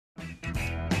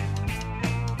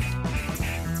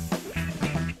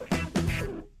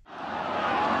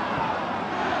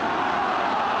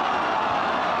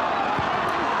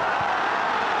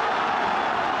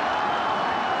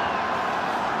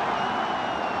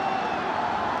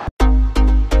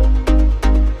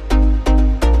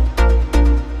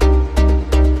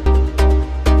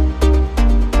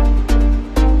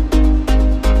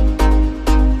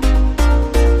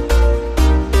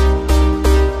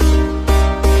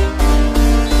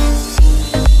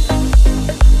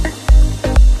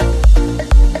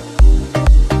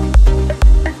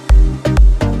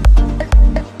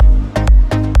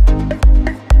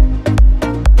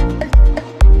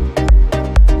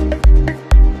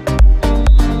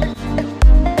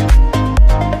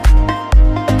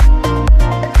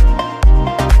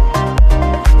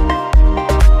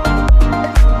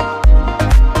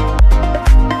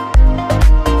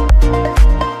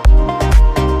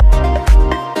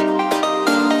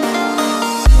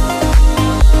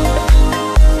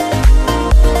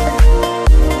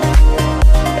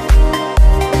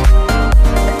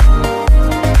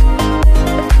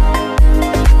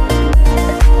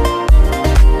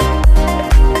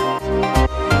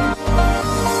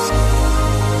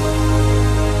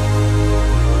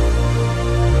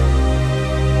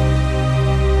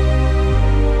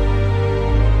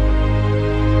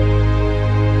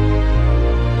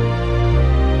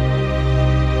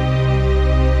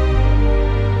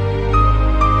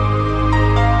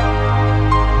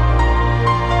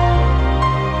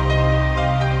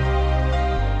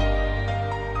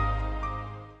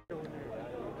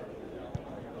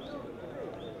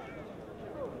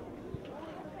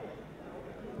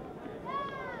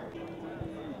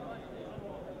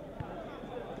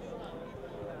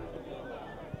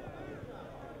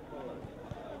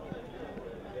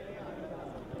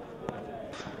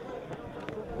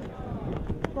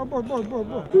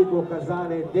Antico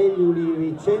Casale degli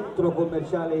Ulivi, centro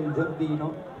commerciale Il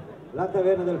Giardino, la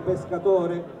taverna del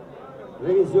pescatore,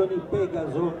 revisioni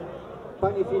Pegaso,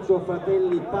 panificio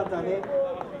Fratelli Patanè,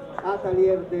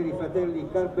 Atelier dei Fratelli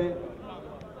Carbè,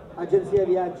 agenzia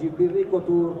viaggi Birrico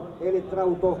Tour,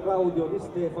 Elettrauto Claudio Di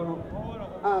Stefano,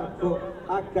 Arco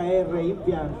HR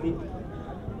Impianti,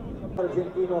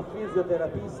 argentino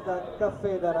fisioterapista,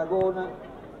 Caffè d'Aragona,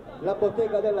 la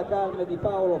Bottega della Carne di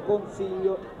Paolo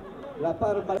Consiglio, la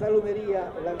Parma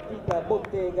Salumeria, l'antica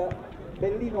bottega,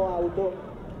 Bellino Auto,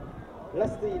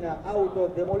 Lastrina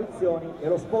Auto Demolizioni e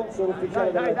lo sponsor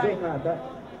ufficiale della giornata,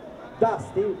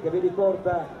 Dusty, che vi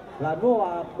ricorda la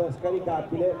nuova app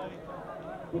scaricabile,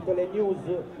 tutte le news,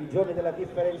 i giorni della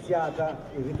differenziata,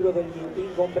 il ritiro degli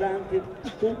ingombranti,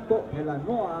 tutto nella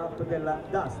nuova app della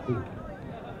Dusty.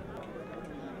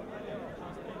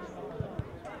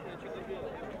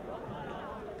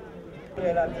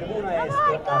 La tribuna est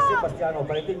a Sebastiano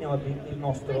Parentignotti, il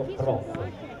nostro prof.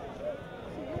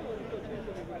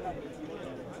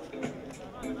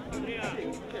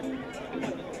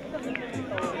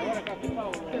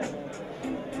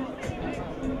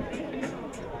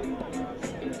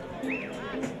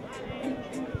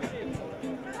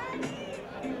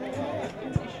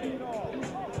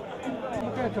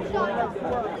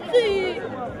 Sì.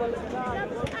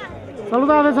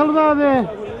 Salutate,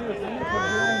 salutate!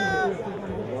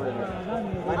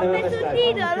 Ho messo il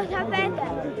titolo, lo sapete?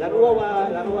 La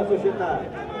nuova società.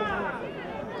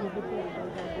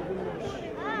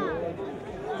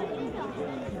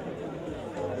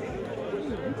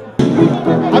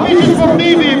 Amici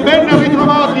sportivi, ben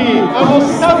ritrovati allo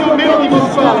Stadio Melo di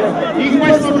Pasquale in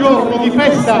questo giorno di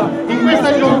festa, in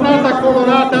questa giornata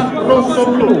colorata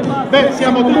rosso-blu. Beh,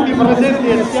 siamo tutti presenti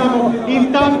e siamo in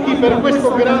tanti per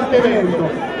questo grande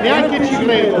evento. Neanche ci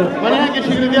credo, ma neanche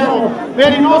ci crediamo,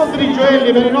 per i nostri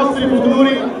gioielli, per i nostri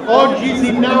futuri, oggi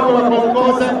si inaugura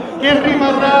qualcosa che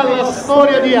rimarrà la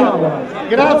storia di Avola.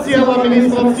 Grazie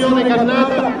all'amministrazione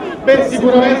Cannata. Beh,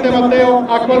 sicuramente Matteo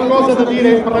ha qualcosa da dire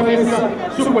in premessa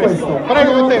su questo.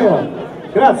 Prego Matteo.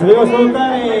 Grazie, devo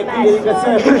salutare e quindi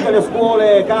ringraziare tutte le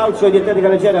scuole calcio e dietetica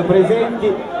leggera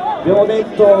presenti. Abbiamo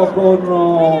detto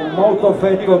con molto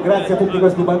affetto grazie a tutti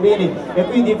questi bambini e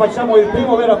quindi facciamo il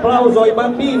primo vero applauso ai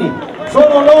bambini.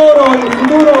 Sono loro il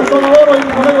futuro, sono loro i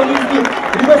protagonisti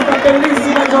di questa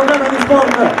bellissima giornata di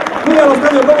sport qui allo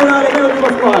Stadio Comunale Melo di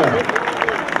Pasquale.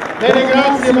 Bene,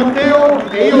 grazie Matteo,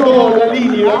 e io do la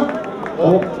linea,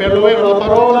 o perlomeno la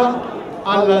parola,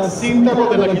 al sindaco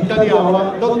della città di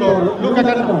Avola, dottor Luca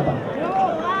Cannata.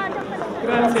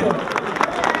 Grazie.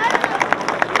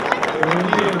 Devo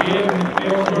dire che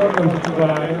è un giorno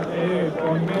particolare e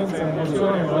con immensa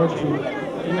emozione oggi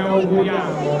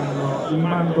inauguriamo il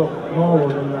mando nuovo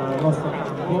del nostro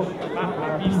campo, la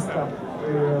pista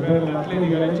per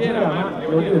l'atletica leggera, ma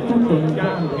devo dire tutto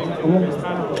l'impianto che comunque è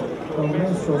stato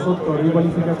messo sotto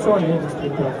riqualificazione e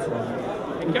ristrutturazione.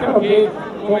 È chiaro che,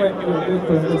 come vi ho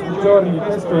detto in questi giorni,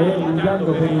 questo è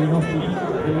l'impianto per i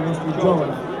nostri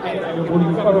giovani e lo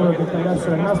bonificherò per tagliarsi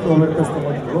il nastro per questo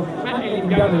motivo, ma è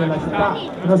l'impianto della città,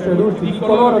 i nostri adulti, di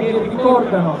coloro che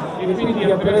ricordano e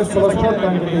quindi attraverso lo sport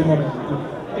anche dei momenti,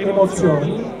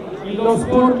 emozioni, lo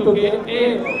sport che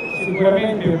è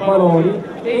sicuramente valori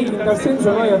e in tal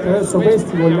senso noi attraverso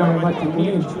questi vogliamo infatti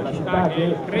unirci, la città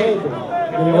che crede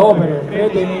delle opere,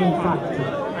 crede nei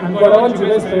fatti. Ancora oggi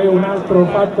questo è un altro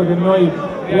fatto che noi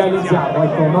realizziamo,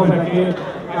 ecco, un'opera che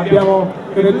abbiamo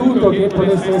creduto che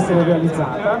potesse essere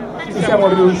realizzata, ci siamo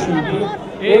riusciti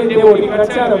e devo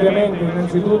ringraziare ovviamente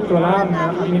innanzitutto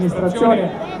l'amministrazione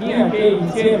mia che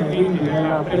insieme, quindi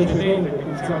nella precedente, che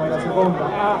insieme alla seconda,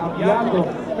 ha avviato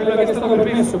quello che è stato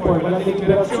permesso poi, quella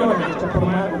deliberazione che ci ha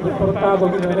portato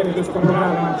ad avere questo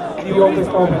programma di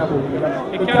questa opera pubblica.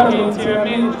 È chiaro che insieme a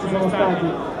me ci sono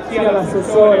stati sia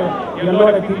l'assessore e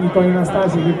allora quindi Tony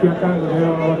Anastasi che qui accanto che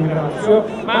io lo ringrazio,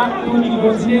 ma tutti i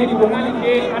consiglieri comunali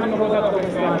che hanno votato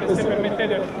questo atto. Se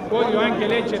permettete voglio anche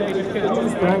leggere perché è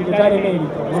giusto anche dare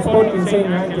merito, lo sport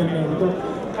insegna anche il merito,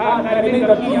 a dare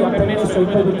merito a chi ha permesso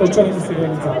che poi tutto ciò venisse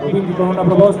realizzato, quindi con una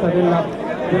proposta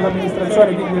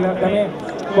dell'amministrazione, quindi da me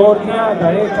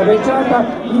coordinata e capeggiata,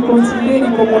 i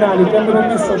consiglieri comunali che hanno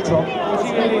permesso ciò,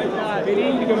 così ve li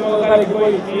indico in modo tale che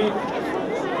voi vi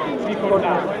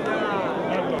ricordate.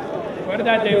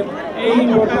 Guardate, è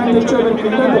importante ciò perché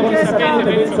intanto come sapete,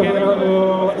 penso che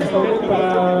è stato detto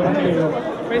da Matteo,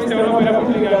 Questa è un'opera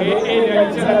pubblica che è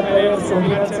realizzata attraverso un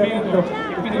finanziamento e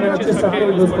quindi un accesso al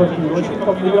credito sportivo,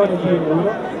 5 milioni di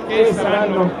euro, che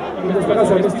saranno in questo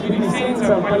caso restituiti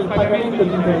senza il pagamento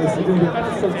di interessi, quindi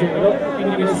tasso zero,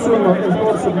 quindi nessun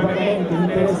esborso di pagamento di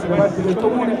interessi da parte del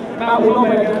comune, ma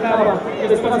un'opera che andava in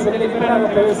questo caso deliberata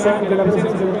attraverso anche la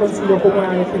presenza del Consiglio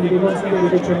Comunale e quindi dei consiglieri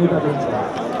che ci hanno aiutato in ciò.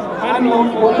 Hanno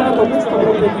votato questo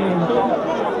provvedimento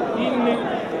in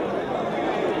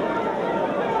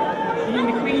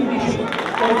 15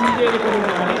 consiglieri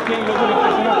comunali che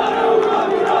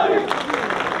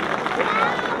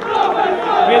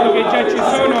vedo che già ci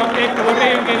sono, ecco,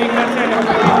 vorrei anche ringraziare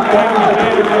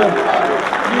per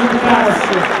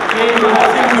l'imprassi che nel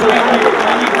senso che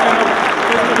iniziano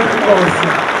questo percorso.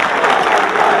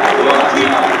 Oggi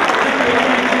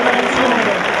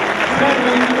serve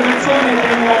l'integrazione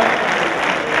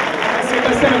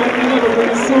dell'assegnazione contenuta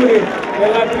professori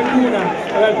della tribuna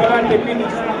dall'altra parte, quindi ci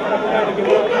sono avvocati che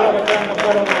vorranno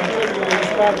fare una critica delle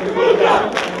spalle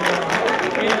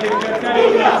quindi ringraziare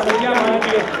salutiamo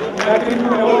anche la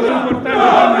tribuna molto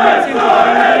importante, quindi nel senso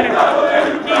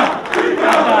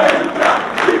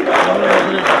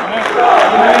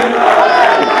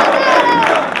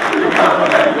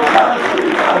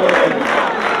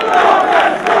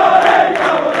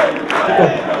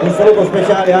un saluto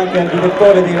speciale anche al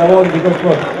direttore dei lavori di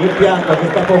questo impianto che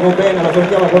sta proprio bene, lo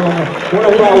salutiamo con un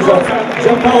applauso.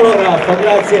 Giampaolo Raffa,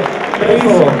 grazie per il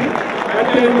favore.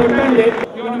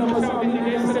 Io non possiamo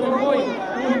venire essere con voi,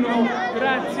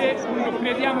 grazie,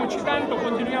 crediamoci tanto,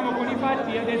 continuiamo con i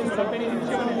fatti e adesso la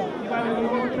benedizione di Padre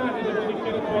Comunale,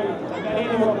 dopodiché poi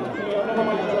daremo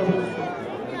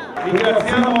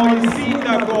Ringraziamo il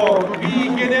sindaco,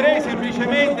 vi chiederei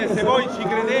semplicemente se voi ci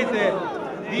credete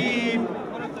di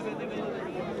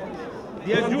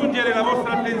aggiungere la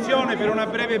vostra attenzione per una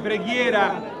breve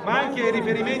preghiera, ma anche in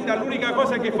riferimento all'unica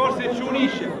cosa che forse ci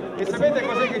unisce. E sapete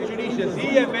cos'è che ci unisce?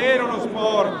 Sì, è vero lo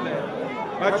sport,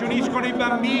 ma ci uniscono i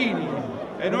bambini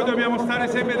e noi dobbiamo stare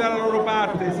sempre dalla loro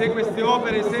parte. Se queste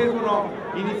opere servono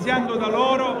iniziando da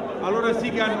loro, allora sì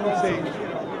che hanno un senso.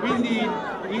 Quindi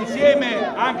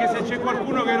insieme, anche se c'è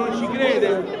qualcuno che non ci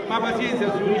crede, ma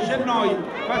pazienza, si unisce a noi,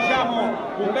 facciamo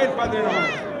un bel Padre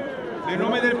Nostro. Nel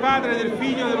nome del Padre, del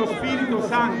Figlio e dello Spirito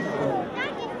Santo.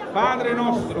 Padre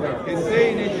nostro che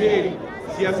sei nei cieli,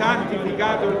 sia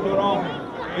santificato il tuo nome,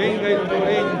 venga il tuo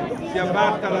regno, sia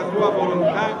fatta la tua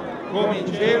volontà, come in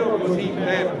cielo così in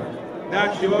terra.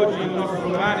 Dacci oggi il nostro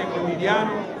pane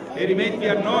quotidiano e rimetti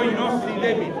a noi i nostri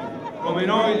debiti, come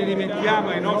noi li rimettiamo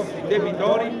ai nostri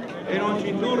debitori, e non ci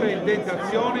indurre in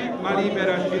tentazione, ma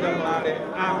liberaci dal male.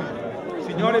 Amen.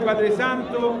 Signore Padre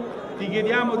Santo, ti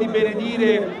chiediamo di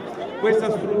benedire questa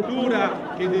struttura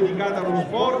che è dedicata allo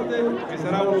sport, che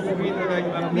sarà usufruita dai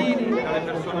bambini, dalle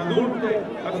persone adulte,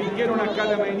 affinché non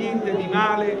accada mai niente di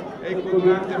male, ecco,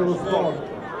 durante lo sport.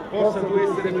 Possa tu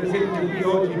essere presente qui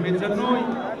oggi in mezzo a noi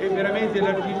e veramente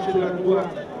elargisce della tua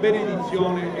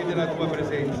benedizione e della tua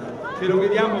presenza. Te lo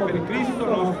chiediamo per Cristo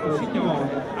nostro Signore.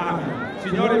 Amen.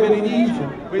 Signore, benedice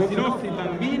questi nostri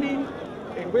bambini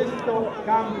e questo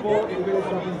campo e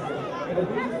questa vita. Per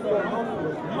Cristo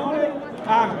nostro Signore.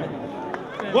 Amen.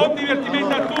 Buon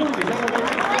divertimento a tutti!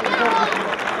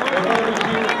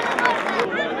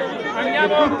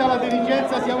 Andiamo! Tutta la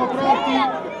dirigenza, siamo pronti?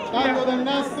 Taglio del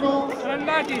nastro! Sono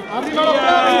andati! Arrivano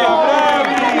bravi!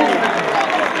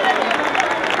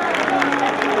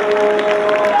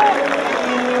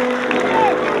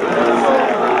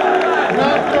 Un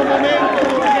altro momento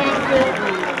importante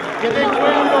ed è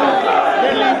quello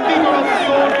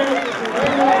dell'intitolazione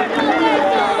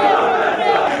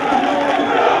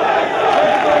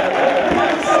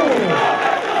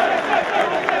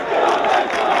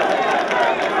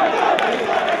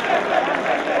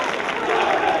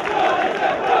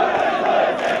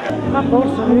la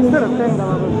borsa, devi stare attenta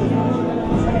alla borsa.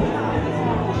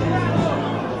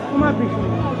 Come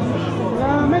avvicini?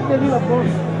 La mette lì la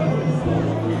borsa.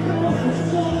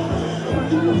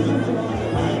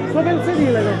 Sopra il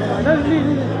sedile lo fai, dai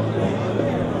lì.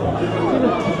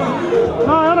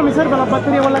 No, ora mi serve la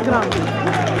batteria quella grande.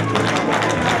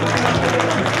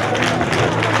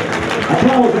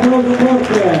 Applauso, applauso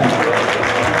forte!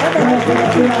 Grazie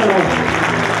nazionale!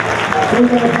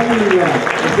 Saluto la famiglia, e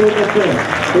saluto a te,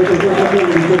 questo sono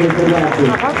fratelli di tutti i ragazzi,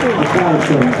 a calcio,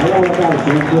 all'aula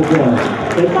calcio, nel tuo cuore.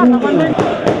 E quindi...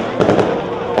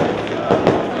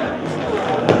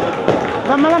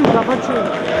 Dammela me la faccio io.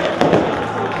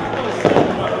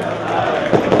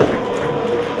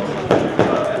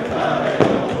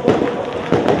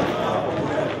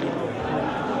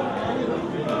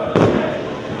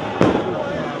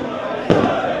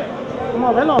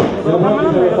 No, veloce,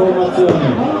 dammela me.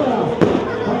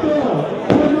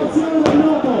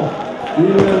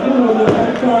 numero 2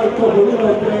 Montaggio, con il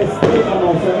numero 3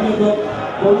 Stefano Sannito,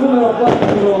 con il numero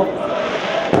 4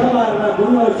 Cavarra, con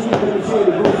il numero 5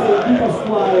 Miceli, con il 6 Di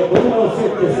Pasquale, con il numero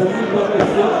 7 Sannito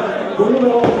Alessio, con il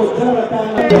numero 8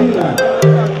 Giarratana Prima,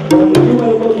 con il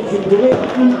numero 12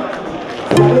 Brunetti,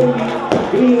 Valeria,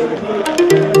 Grienti,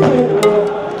 Ferro,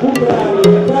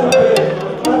 Bugrani, Carpe,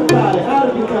 Martale,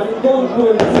 arbitra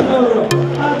l'incontro il signor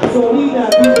Azzolina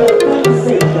di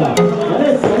Montaggio.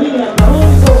 Adesso linea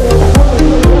canonico della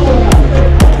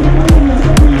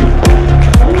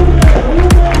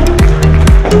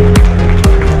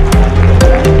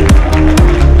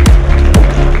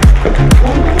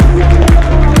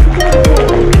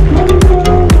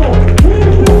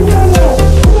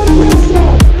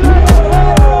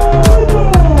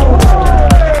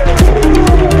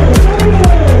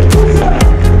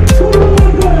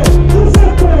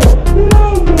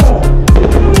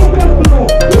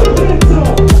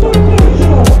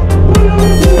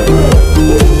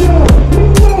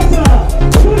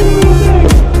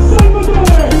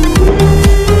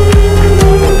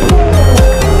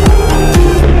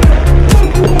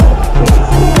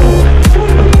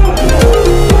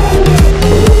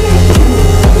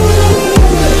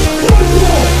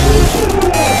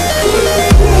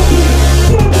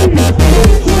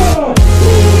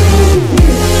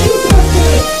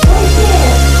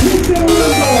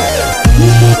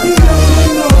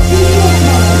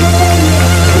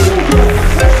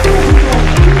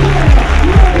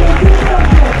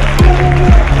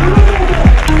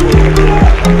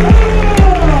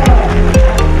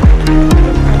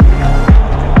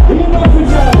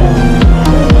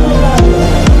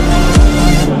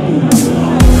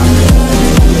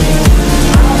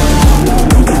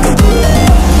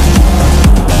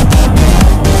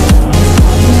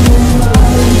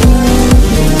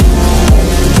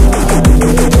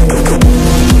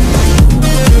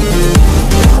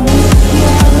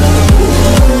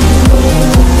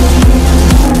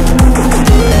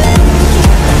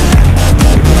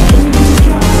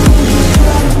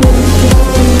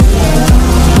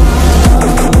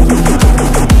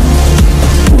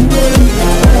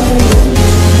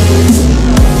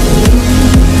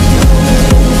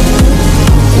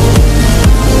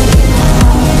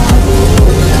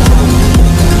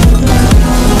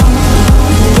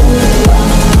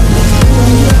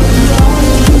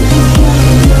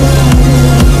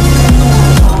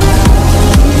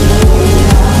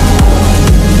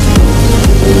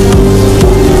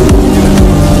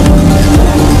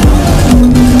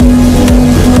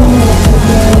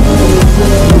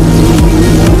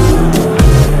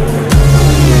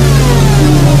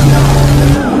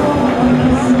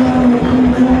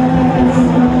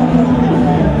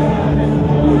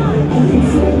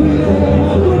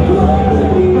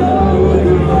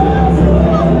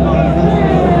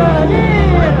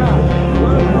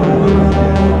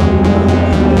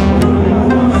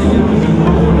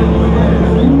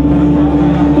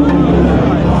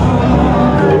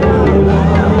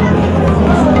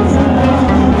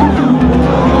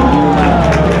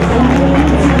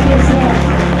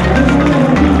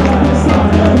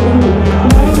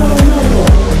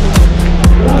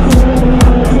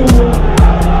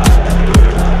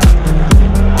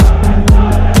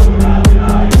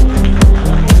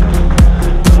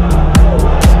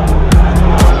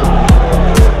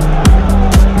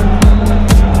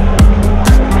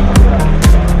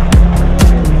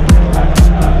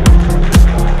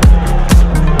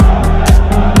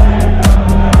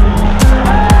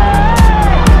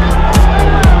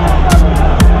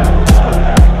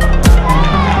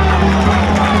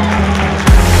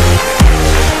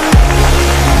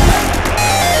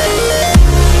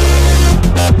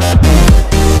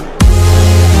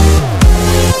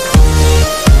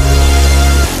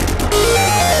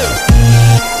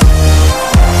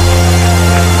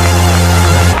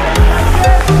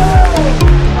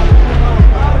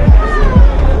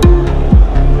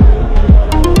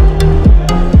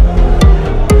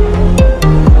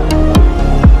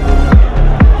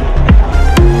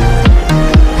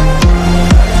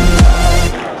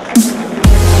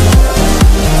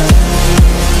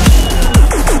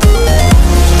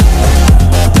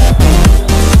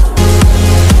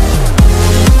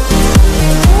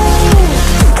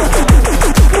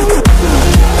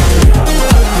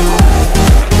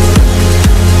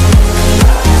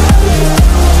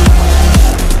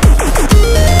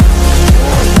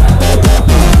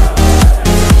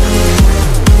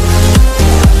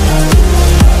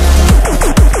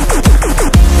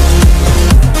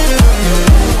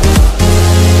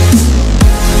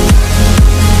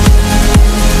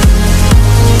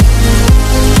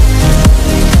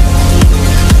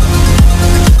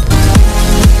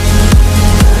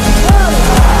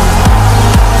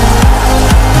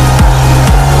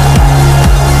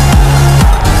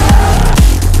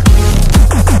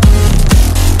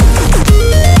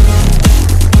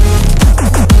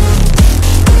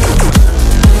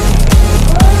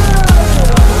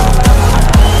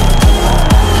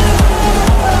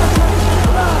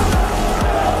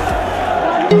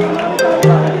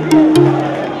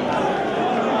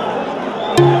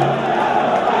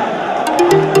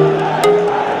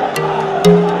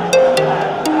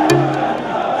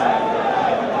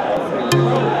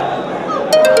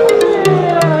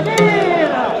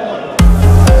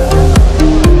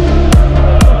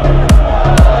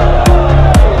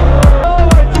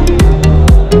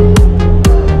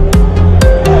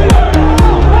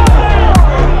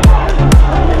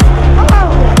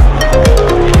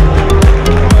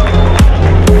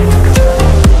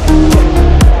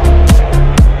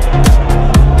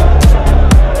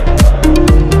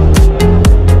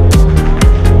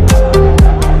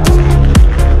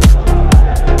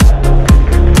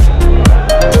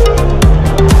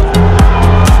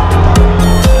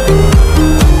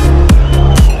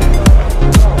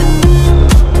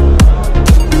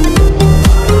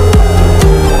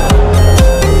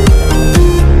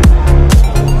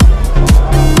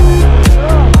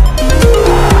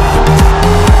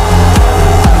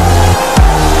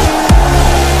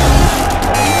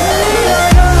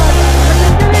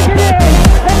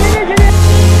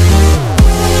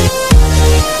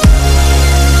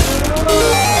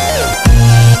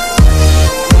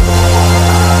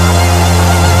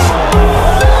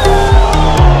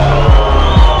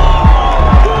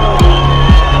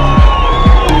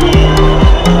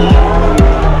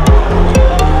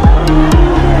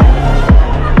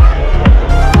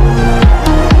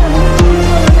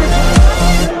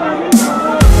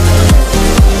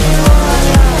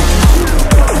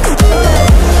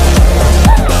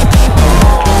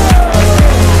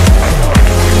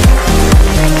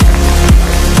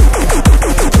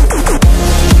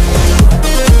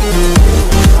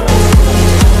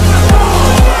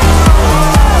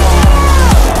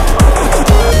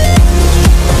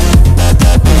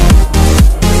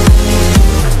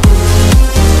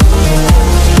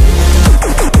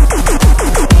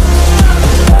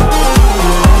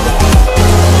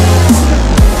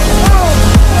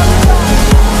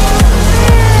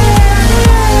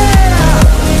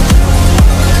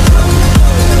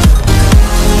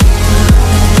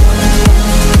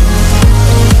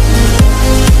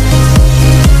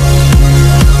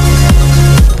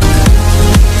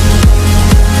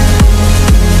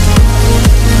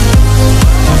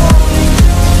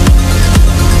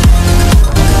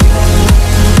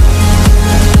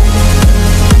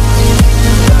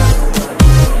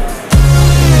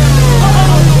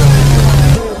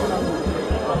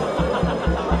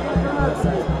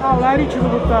Ah, la riccia di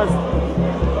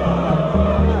buttasse.